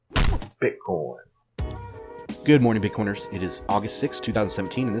Bitcoin. Good morning, Bitcoiners. It is August 6,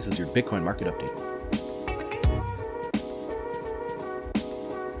 2017, and this is your Bitcoin market update.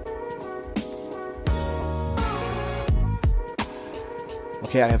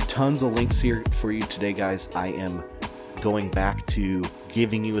 Okay, I have tons of links here for you today, guys. I am going back to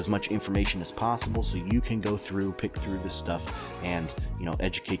giving you as much information as possible so you can go through, pick through this stuff, and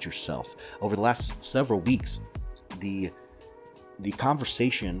educate yourself. Over the last several weeks, the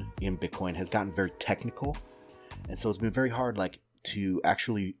conversation in Bitcoin has gotten very technical, and so it's been very hard to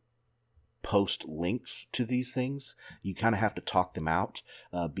actually post links to these things. You kind of have to talk them out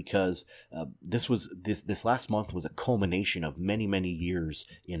because this last month was a culmination of many years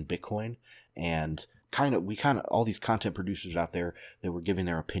in Bitcoin, and all these content producers out there that were giving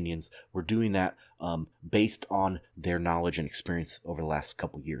their opinions were doing that based on their knowledge and experience over the last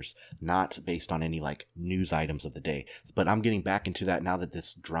couple years, not based on any news items of the day. But I'm getting back into that now that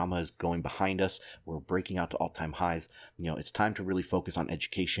this drama is going behind us. We're breaking out to all-time highs. It's time to really focus on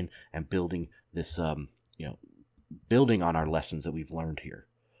education and building this, building on our lessons that we've learned here.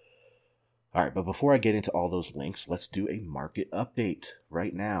 All right, but before I get into all those links, let's do a market update.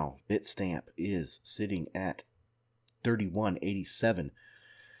 Right now, Bitstamp is sitting at 31.87.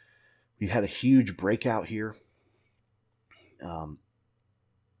 We've had a huge breakout here.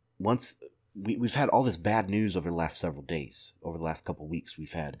 We've had all this bad news over the last several days. Over the last couple of weeks,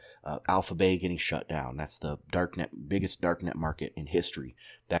 we've had Alphabet getting shut down. That's the biggest darknet market in history.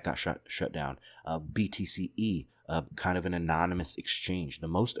 That got shut down. BTCE, kind of an anonymous exchange, the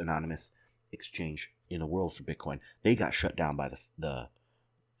most anonymous exchange in the world for Bitcoin. They got shut down by the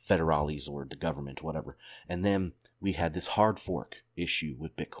federales or the government, whatever. And then we had this hard fork issue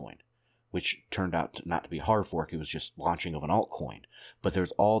with Bitcoin, which turned out not to be a hard fork. It was just launching of an altcoin. But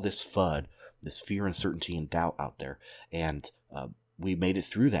there's all this FUD, this fear, uncertainty, and doubt out there. And we made it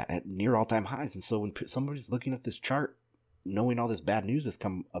through that at near all-time highs. And so when somebody's looking at this chart, knowing all this bad news has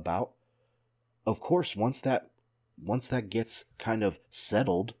come about, of course, once that gets kind of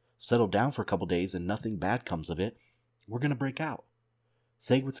settled down for a couple days and nothing bad comes of it, we're going to break out.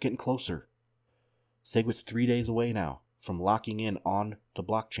 SegWit's getting closer. SegWit's 3 days away now from locking in on the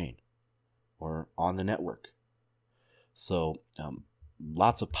blockchain or on the network. So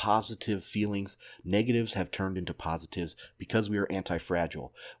lots of positive feelings. Negatives have turned into positives because we are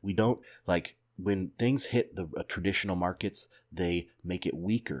anti-fragile. We don't when things hit the traditional markets, they make it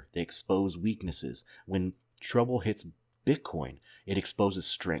weaker. They expose weaknesses. When trouble hits Bitcoin, it exposes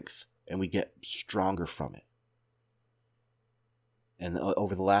strength, and we get stronger from it. And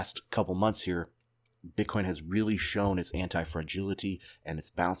over the last couple months here, Bitcoin has really shown its anti-fragility, and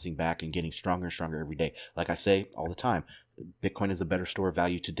it's bouncing back and getting stronger and stronger every day. Like I say all the time, Bitcoin is a better store of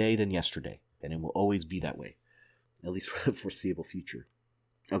value today than yesterday, and it will always be that way, at least for the foreseeable future.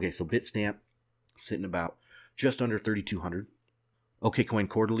 Okay, so Bitstamp sitting about just under 3,200. OKCoin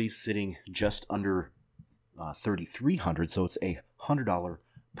Quarterly sitting just under 3,300, so it's a $100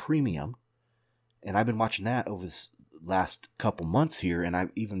 premium, and I've been watching that over this last couple months here, and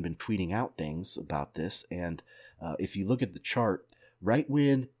I've even been tweeting out things about this. And if you look at the chart, right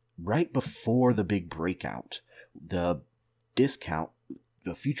before the big breakout, the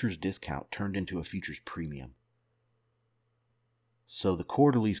futures discount turned into a futures premium. So the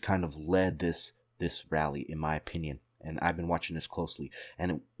quarterlies kind of led this rally, in my opinion. And I've been watching this closely.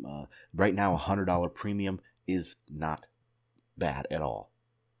 And right now, a $100 premium is not bad at all.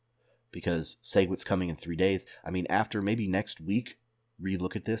 Because SegWit's coming in 3 days. I mean, after maybe next week,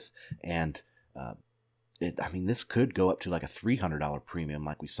 relook at this. And, this could go up to like a $300 premium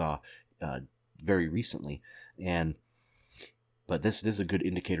like we saw very recently. But this is a good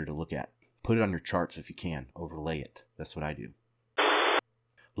indicator to look at. Put it on your charts if you can. Overlay it. That's what I do.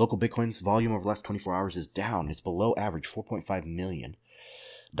 Local Bitcoin's volume over the last 24 hours is down. It's below average, $4.5 million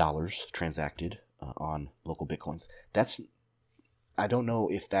transacted on local Bitcoins. I don't know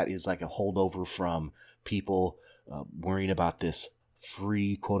if that is like a holdover from people worrying about this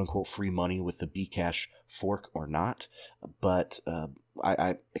free, quote-unquote, free money with the Bcash fork or not, but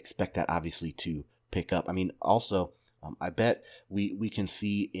I expect that obviously to pick up. I mean, also, I bet we can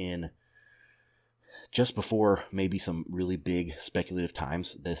see in just before maybe some really big speculative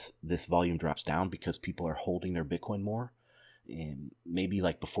times, this volume drops down because people are holding their Bitcoin more. And maybe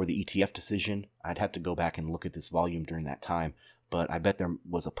before the ETF decision, I'd have to go back and look at this volume during that time. But I bet there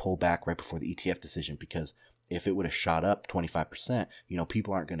was a pullback right before the ETF decision, because if it would have shot up 25%,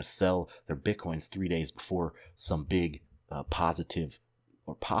 people aren't going to sell their Bitcoins 3 days before some big positive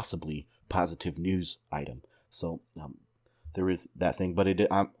or possibly positive news item. So there is that thing, but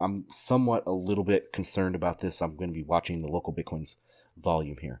I'm somewhat a little bit concerned about this. I'm going to be watching the local Bitcoin's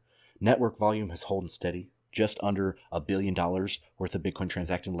volume here. Network volume has held steady, just under $1 billion worth of Bitcoin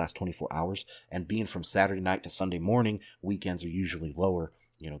transacted in the last 24 hours. And being from Saturday night to Sunday morning, weekends are usually lower.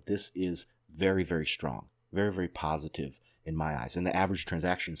 This is very, very strong, very, very positive in my eyes. And the average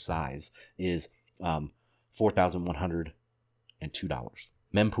transaction size is $4,102.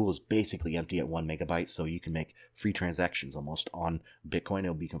 Mempool is basically empty at 1 megabyte, so you can make free transactions almost on Bitcoin.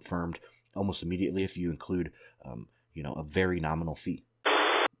 It'll be confirmed almost immediately if you include, a very nominal fee.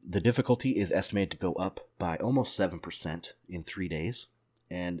 The difficulty is estimated to go up by almost 7% in 3 days.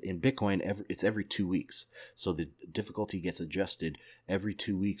 And in Bitcoin, it's every 2 weeks. So the difficulty gets adjusted every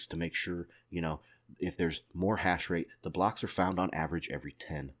 2 weeks to make sure, if there's more hash rate, the blocks are found on average every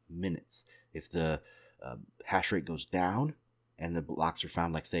 10 minutes. If the hash rate goes down and the blocks are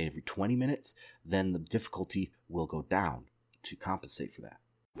found, like say, every 20 minutes, then the difficulty will go down to compensate for that.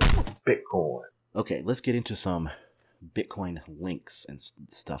 Bitcoin. Okay, let's get into some Bitcoin links and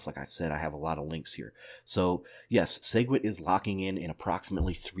stuff. Like I said, I have a lot of links here. So yes, SegWit is locking in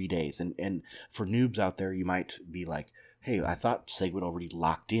approximately 3 days. And for noobs out there, you might be like, hey, I thought SegWit already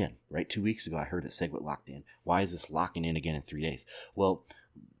locked in, right? 2 weeks ago, I heard that SegWit locked in. Why is this locking in again in 3 days? Well,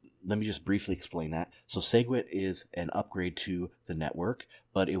 let me just briefly explain that. So SegWit is an upgrade to the network,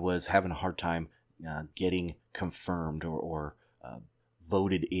 but it was having a hard time getting confirmed or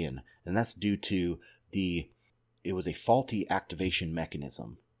voted in. And that's due to it was a faulty activation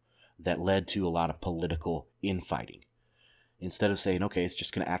mechanism that led to a lot of political infighting. Instead of saying, okay, it's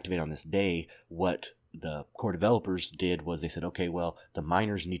just going to activate on this day, what the core developers did was they said, okay, well, the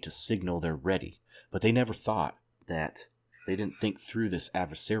miners need to signal they're ready. But they never thought that, they didn't think through this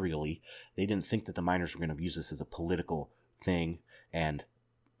adversarially. They didn't think that the miners were going to use this as a political thing and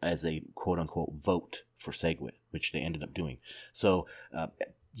as a quote-unquote vote for SegWit, which they ended up doing. So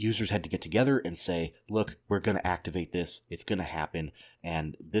users had to get together and say, look, we're going to activate this. It's going to happen.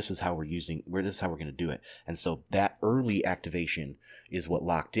 And this is how this is how we're going to do it. And so that early activation is what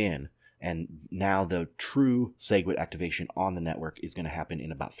locked in. And now the true SegWit activation on the network is going to happen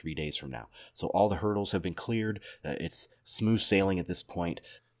in about 3 days from now. So all the hurdles have been cleared. It's smooth sailing at this point.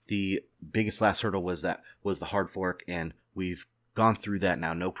 The biggest last hurdle was the hard fork, and we've gone through that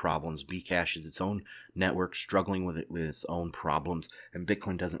now, no problems. Bcash is its own network, struggling with its own problems, and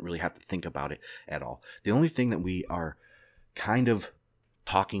Bitcoin doesn't really have to think about it at all. The only thing that we are kind of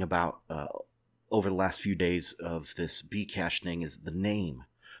talking about over the last few days of this Bcash thing is the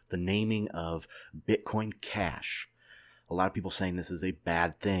naming of Bitcoin Cash. A lot of people saying this is a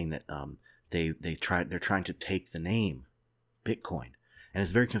bad thing, that they're trying to take the name Bitcoin, and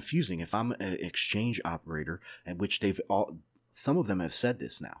it's very confusing. If I'm an exchange operator, at which some of them have said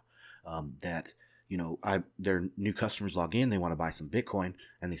this now, that their new customers log in, they want to buy some Bitcoin,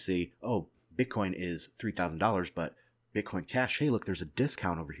 and they say, oh, Bitcoin is $3,000, but Bitcoin Cash, hey, look, there's a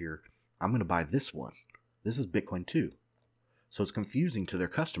discount over here. I'm going to buy this one. This is Bitcoin too. So it's confusing to their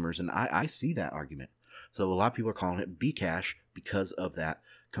customers, and I see that argument. So a lot of people are calling it Bcash because of that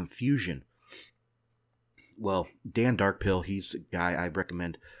confusion. Well, Dan Darkpill, he's a guy I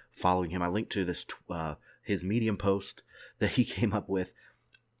recommend following him. I linked to this his Medium post that he came up with,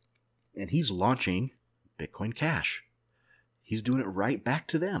 and he's launching Bitcoin Cash. He's doing it right back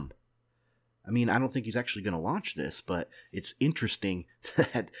to them. I mean, I don't think he's actually going to launch this, but it's interesting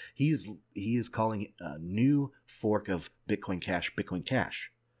that he is calling a new fork of Bitcoin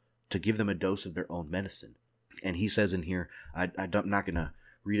Cash to give them a dose of their own medicine. And he says in here, I'm not going to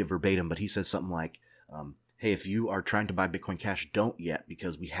read it verbatim, but he says something like, hey, if you are trying to buy Bitcoin Cash, don't yet,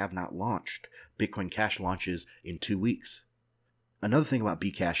 because we have not launched. Bitcoin Cash launches in 2 weeks. Another thing about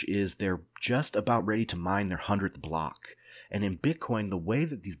Bcash is they're just about ready to mine their 100th block. And in Bitcoin, the way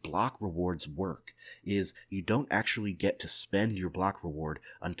that these block rewards work is you don't actually get to spend your block reward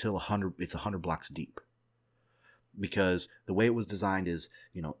until it's 100 blocks deep. Because the way it was designed is,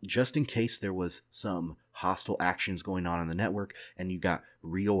 just in case there was some hostile actions going on the network and you got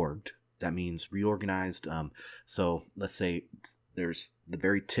reorged, that means reorganized. So let's say there's the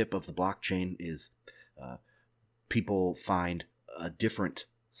very tip of the blockchain is people find a different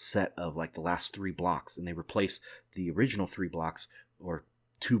set of like the last 3 blocks, and they replace the original 3 blocks or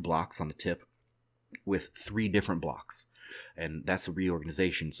 2 blocks on the tip with 3 different blocks. And that's a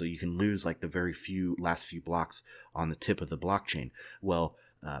reorganization. So you can lose like the last few blocks on the tip of the blockchain. Well,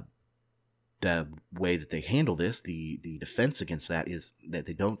 the way that they handle this, the defense against that is that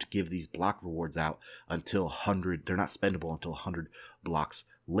they don't give these block rewards out until 100. They're not spendable until 100 blocks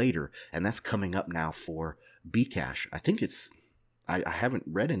later. And that's coming up now for Bcash. I haven't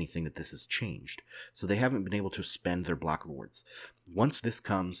read anything that this has changed. So they haven't been able to spend their block rewards. Once this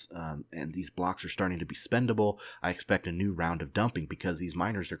comes and these blocks are starting to be spendable, I expect a new round of dumping because these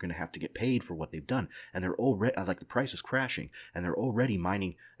miners are going to have to get paid for what they've done. And they're already, like, the price is crashing and they're already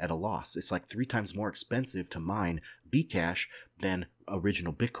mining at a loss. It's like 3 times more expensive to mine Bcash than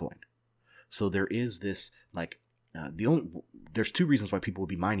original Bitcoin. So there is this, like, there's 2 reasons why people will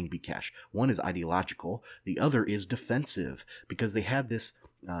be mining Bcash. One is ideological. The other is defensive, because they had this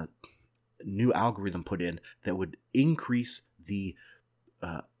new algorithm put in that would increase the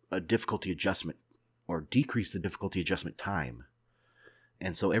difficulty adjustment or decrease the difficulty adjustment time.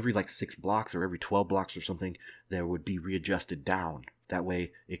 And so every like 6 blocks or every 12 blocks or something, there would be readjusted down. That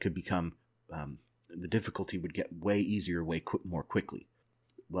way it could become, the difficulty would get way easier, more quickly.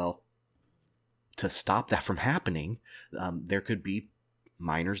 Well, to stop that from happening, there could be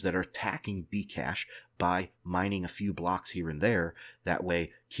miners that are attacking Bcash by mining a few blocks here and there, that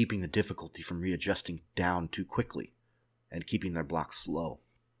way keeping the difficulty from readjusting down too quickly and keeping their blocks slow.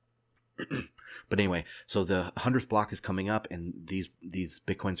 But anyway, so the 100th block is coming up, and these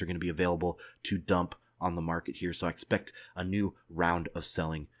Bitcoins are going to be available to dump on the market here. So I expect a new round of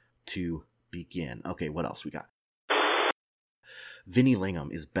selling to begin. Okay, what else we got? Vinny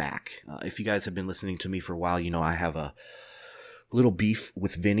Lingham is back. If you guys have been listening to me for a while, you know I have a little beef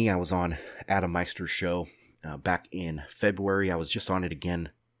with Vinny. I was on Adam Meister's show back in February. I was just on it again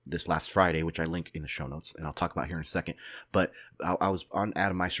this last Friday, which I link in the show notes, and I'll talk about here in a second. But I was on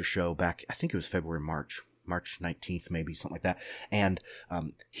Adam Meister's show back, I think it was February, March 19th, maybe, something like that. And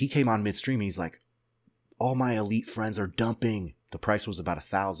he came on midstream, and he's like, all my elite friends are dumping. The price was about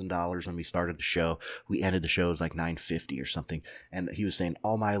 $1,000 when we started the show. We ended the show, it was like $950 or something. And he was saying,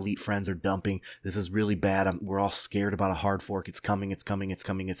 all my elite friends are dumping. This is really bad. We're all scared about a hard fork. It's coming, it's coming, it's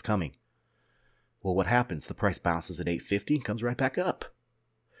coming, it's coming. Well, what happens? The price bounces at $850 and comes right back up.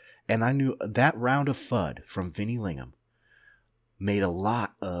 And I knew that round of FUD from Vinny Lingham made a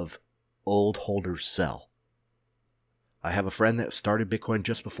lot of old holders sell. I have a friend that started Bitcoin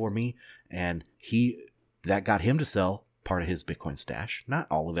just before me, and that got him to sell part of his Bitcoin stash. Not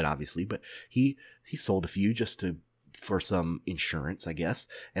all of it, obviously, but he sold a few just for some insurance, I guess.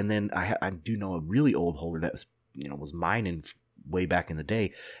 And then I do know a really old holder that was mining way back in the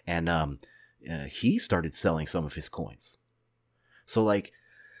day, and he started selling some of his coins. So like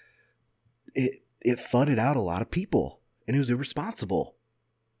it fudded out a lot of people, and it was irresponsible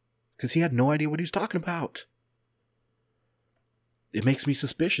because he had no idea what he was talking about. It makes me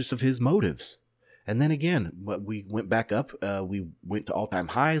suspicious of his motives. And then again, we went back up. We went to all-time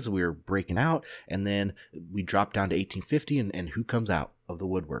highs. We were breaking out, and then we dropped down to 1850. And who comes out of the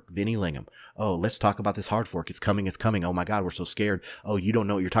woodwork? Vinny Lingham. Oh, let's talk about this hard fork. It's coming. It's coming. Oh my God, we're so scared. Oh, you don't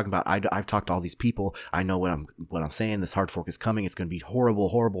know what you're talking about. I've talked to all these people. I know what I'm saying. This hard fork is coming. It's going to be horrible,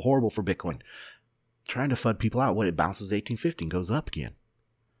 horrible, horrible for Bitcoin. Trying to FUD people out. What, it bounces to 1850 and goes up again.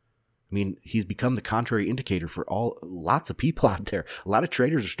 I mean, he's become the contrary indicator for lots of people out there. A lot of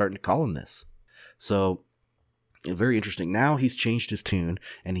traders are starting to call him this. So, very interesting. Now he's changed his tune,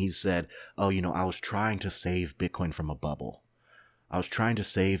 and he's said, oh, I was trying to save Bitcoin from a bubble. I was trying to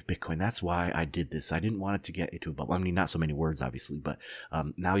save Bitcoin. That's why I did this. I didn't want it to get into a bubble. I mean, not so many words, obviously, but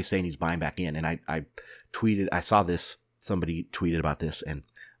now he's saying he's buying back in. And I tweeted, I saw this, somebody tweeted about this, and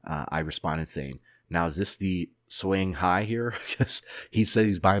I responded saying, now is this the swing high here? Because he said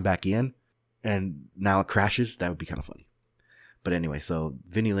he's buying back in, and now it crashes. That would be kind of funny. But anyway, so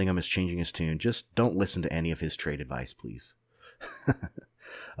Vinny Lingham is changing his tune. Just don't listen to any of his trade advice, please.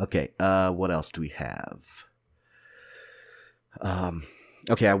 Okay, what else do we have?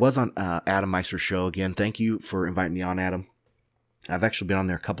 Okay, I was on Adam Meister's show again. Thank you for inviting me on, Adam. I've actually been on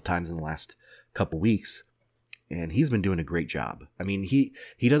there a couple times in the last couple weeks, and he's been doing a great job. I mean, he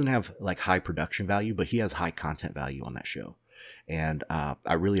doesn't have like high production value, but he has high content value on that show. And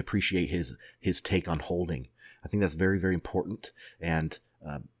I really appreciate his take on holding. I think that's very, very important. And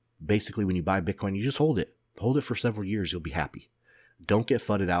basically, when you buy Bitcoin, you just hold it. Hold it for several years. You'll be happy. Don't get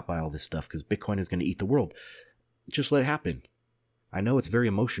fudded out by all this stuff because Bitcoin is going to eat the world. Just let it happen. I know it's very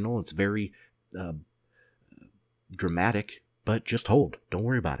emotional. It's very dramatic, but just hold. Don't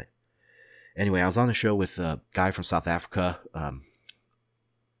worry about it. Anyway, I was on the show with a guy from South Africa,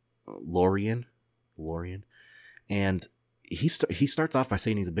 Lorian, and he starts off by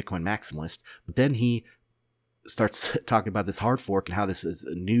saying he's a Bitcoin maximalist, but then he starts talking about this hard fork and how this is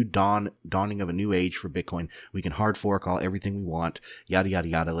a new dawning of a new age for Bitcoin. We can hard fork everything we want, yada, yada,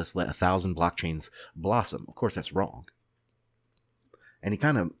 yada. Let's let 1,000 blockchains blossom. Of course, that's wrong. And he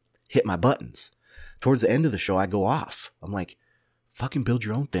kind of hit my buttons. Towards the end of the show, I go off. I'm like, fucking build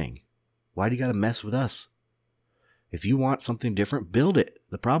your own thing. Why do you got to mess with us? If you want something different, build it.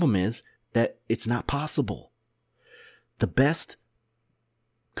 The problem is that it's not possible. The best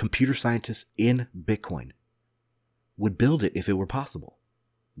computer scientists in Bitcoin would build it if it were possible.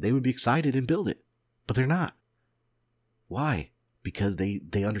 They would be excited and build it, but they're not. Why? Because they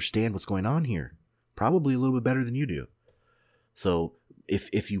understand what's going on here. Probably a little bit better than you do. So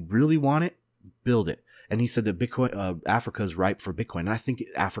if you really want it, build it. And he said that Bitcoin, Africa is ripe for Bitcoin. And I think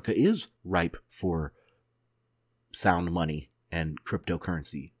Africa is ripe for sound money and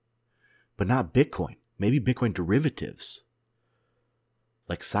cryptocurrency, but not Bitcoin. Maybe Bitcoin derivatives,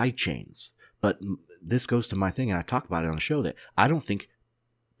 like side chains. But this goes to my thing, and I talked about it on the show, that I don't think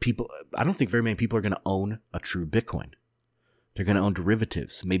very many people are going to own a true Bitcoin. They're going to own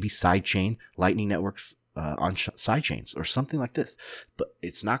derivatives, maybe sidechain, Lightning networks on sidechains or something like this. But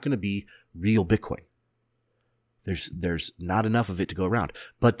it's not going to be real Bitcoin. There's not enough of it to go around.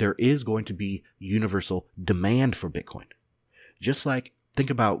 But there is going to be universal demand for Bitcoin. Just like, think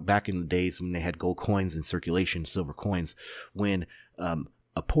about back in the days when they had gold coins in circulation, silver coins, when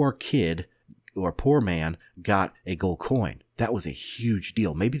a poor kid or a poor man got a gold coin. That was a huge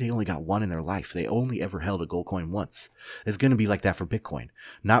deal. Maybe they only got one in their life. They only ever held a gold coin once. It's going to be like that for Bitcoin.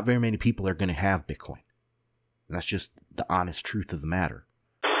 Not very many people are going to have Bitcoin. And that's just the honest truth of the matter.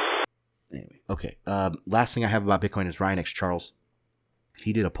 Anyway, okay. Last thing I have about Bitcoin is Ryan X. Charles.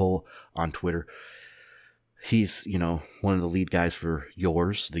 He did a poll on Twitter. He's, one of the lead guys for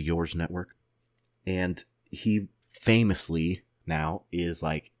the Yours network. And he famously now is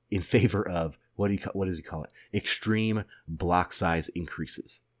like in favor of, what does he call it? Extreme block size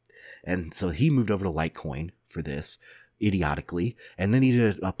increases. And so he moved over to Litecoin for this, idiotically. And then he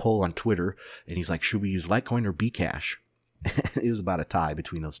did a poll on Twitter, and he's like, should we use Litecoin or Bcash? It was about a tie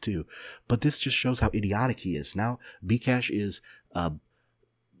between those two. But this just shows how idiotic he is. Now, Bcash is,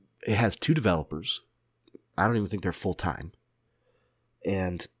 it has 2 developers. I don't even think they're full-time.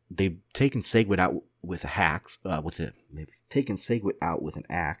 And they've taken SegWit out with hacks, they've taken SegWit out with an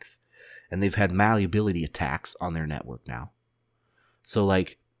axe, and they've had malleability attacks on their network now. So,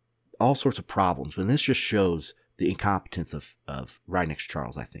 like, all sorts of problems. And this just shows the incompetence of Ryan X.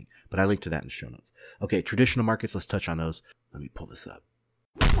 Charles, I think. But I link to that in the show notes. Okay, traditional markets, let's touch on those. Let me pull this up.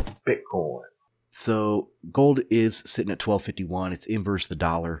 Bitcoin. So gold is sitting at $12.51. It's inverse the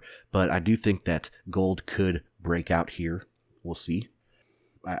dollar, but I do think that gold could break out here. We'll see.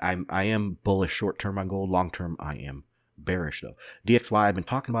 I am bullish short term on gold. Long term, I am bearish though. DXY, I've been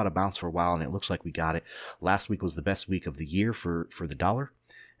talking about a bounce for a while, and it looks like we got it. Last week was the best week of the year for the dollar.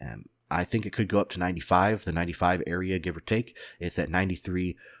 I think it could go up to 95, the 95 area, give or take. It's at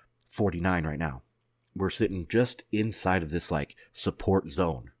 93.49 right now. We're sitting just inside of this like support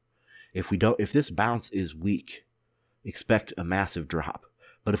zone. If this bounce is weak, expect a massive drop.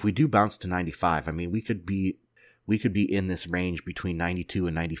 But if we do bounce to 95, I mean, we could be in this range between 92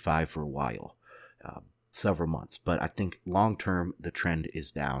 and 95 for a while, several months. But I think long term, the trend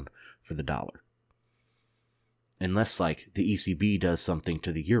is down for the dollar. Unless like the ECB does something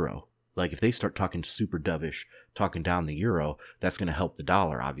to the euro. Like if they start talking super dovish, talking down the euro, that's going to help the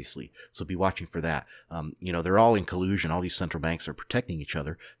dollar, obviously. So be watching for that. They're all in collusion. All these central banks are protecting each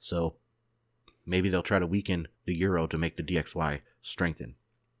other. So maybe they'll try to weaken the euro to make the DXY strengthen.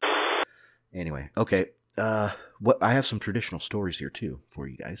 Anyway, okay. I have some traditional stories here too for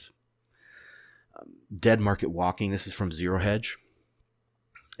you guys. Dead market walking. This is from Zero Hedge.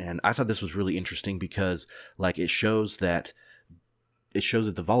 And I thought this was really interesting because like it shows that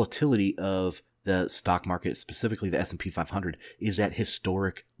the volatility of the stock market, specifically the S&P 500, is at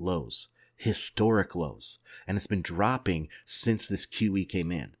historic lows. And it's been dropping since this QE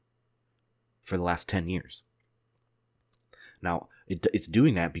came in for the last 10 years. Now, it's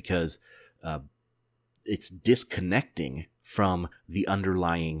doing that because it's disconnecting from the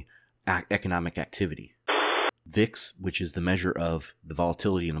underlying economic activity. VIX, which is the measure of the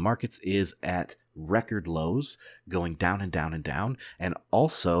volatility in the markets, is at record lows, going down and down and down. And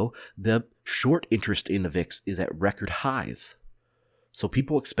also, the short interest in the VIX is at record highs. So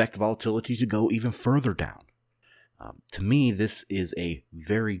people expect volatility to go even further down. To me, this is a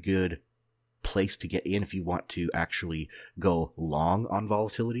very good place to get in if you want to actually go long on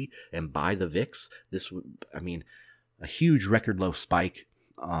volatility and buy the VIX. A huge record low spike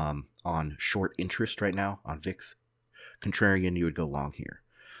on short interest right now on VIX. Contrarian, you would go long here.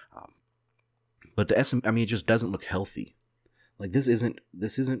 But the it just doesn't look healthy. Like this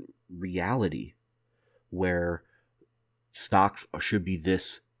isn't reality where stocks should be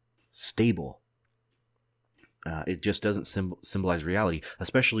this stable. It just doesn't symbolize reality,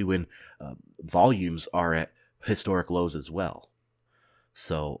 especially when volumes are at historic lows as well.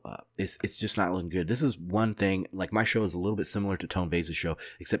 So it's just not looking good. This is one thing, like my show is a little bit similar to Tone Vays' show,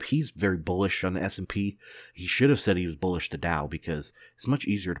 except he's very bullish on the S&P. He should have said he was bullish the Dow, because it's much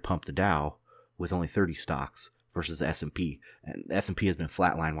easier to pump the Dow with only 30 stocks versus the S&P. And the S&P has been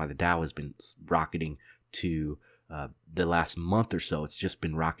flatlined while the Dow has been rocketing to the last month or so. It's just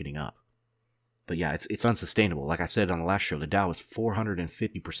been rocketing up. But yeah, it's unsustainable. Like I said on the last show, the Dow is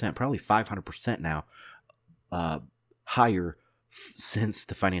 450%, probably 500% now, higher since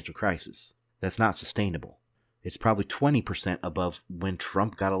the financial crisis. That's not sustainable. It's probably 20% above when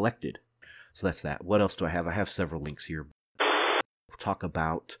Trump got elected. So that's that. What else do I have? I have several links here. We'll talk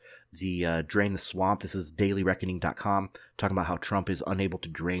about the Drain the Swamp. This is dailyreckoning.com, talking about how Trump is unable to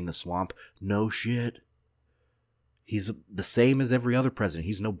drain the swamp. No shit. He's the same as every other president.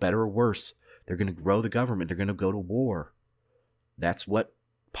 He's no better or worse. They're going to grow the government. They're going to go to war. That's what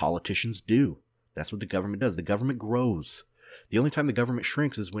politicians do. That's what the government does. The government grows. The only time the government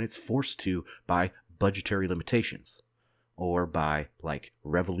shrinks is when it's forced to by budgetary limitations or by like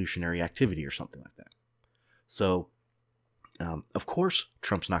revolutionary activity or something like that. So, of course,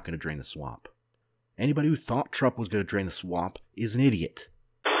 Trump's not going to drain the swamp. Anybody who thought Trump was going to drain the swamp is an idiot.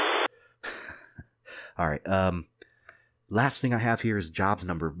 All right. Last thing I have here is jobs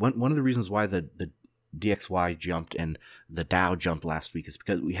number. One of the reasons why the DXY jumped and the Dow jumped last week is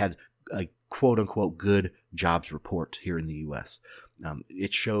because we had a quote-unquote good jobs report here in the U.S.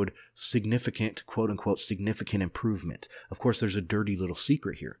 It showed significant, quote-unquote, significant improvement. Of course, there's a dirty little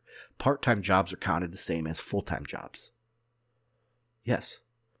secret here. Part-time jobs are counted the same as full-time jobs. Yes.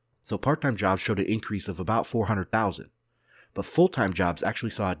 So part-time jobs showed an increase of about 400,000. But full-time jobs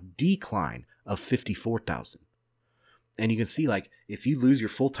actually saw a decline of 54,000. And you can see, like, if you lose your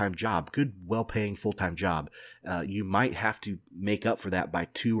full-time job, good, well-paying full-time job, you might have to make up for that by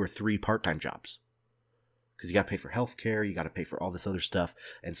 2 or 3 part-time jobs. Because you got to pay for healthcare, you got to pay for all this other stuff.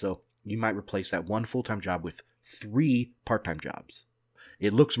 And so you might replace that one full-time job with 3 part-time jobs.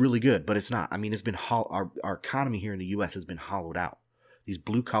 It looks really good, but it's not. I mean, it's been our economy here in the U.S. has been hollowed out. These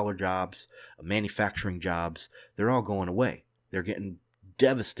blue-collar jobs, manufacturing jobs, they're all going away. They're getting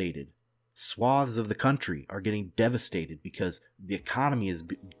devastated. Swaths of the country are getting devastated because the economy is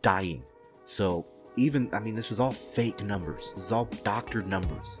dying. So this is all fake numbers. This is all doctored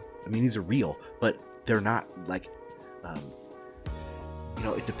numbers. I mean, these are real, but they're not like,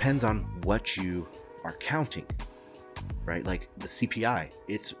 it depends on what you are counting, right? Like the CPI,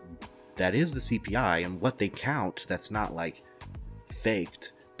 that is the CPI, and what they count, that's not like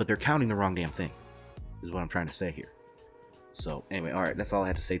faked, but they're counting the wrong damn thing, is what I'm trying to say here. So anyway, all right, that's all I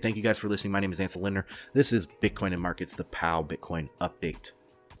had to say. Thank you guys for listening. My name is Ansel Lindner. This is Bitcoin and Markets, the PoW Bitcoin update.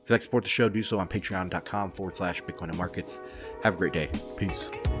 If you'd like to support the show, do so on patreon.com/Bitcoin and Markets. Have a great day. Peace.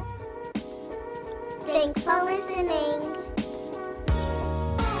 Thanks for listening.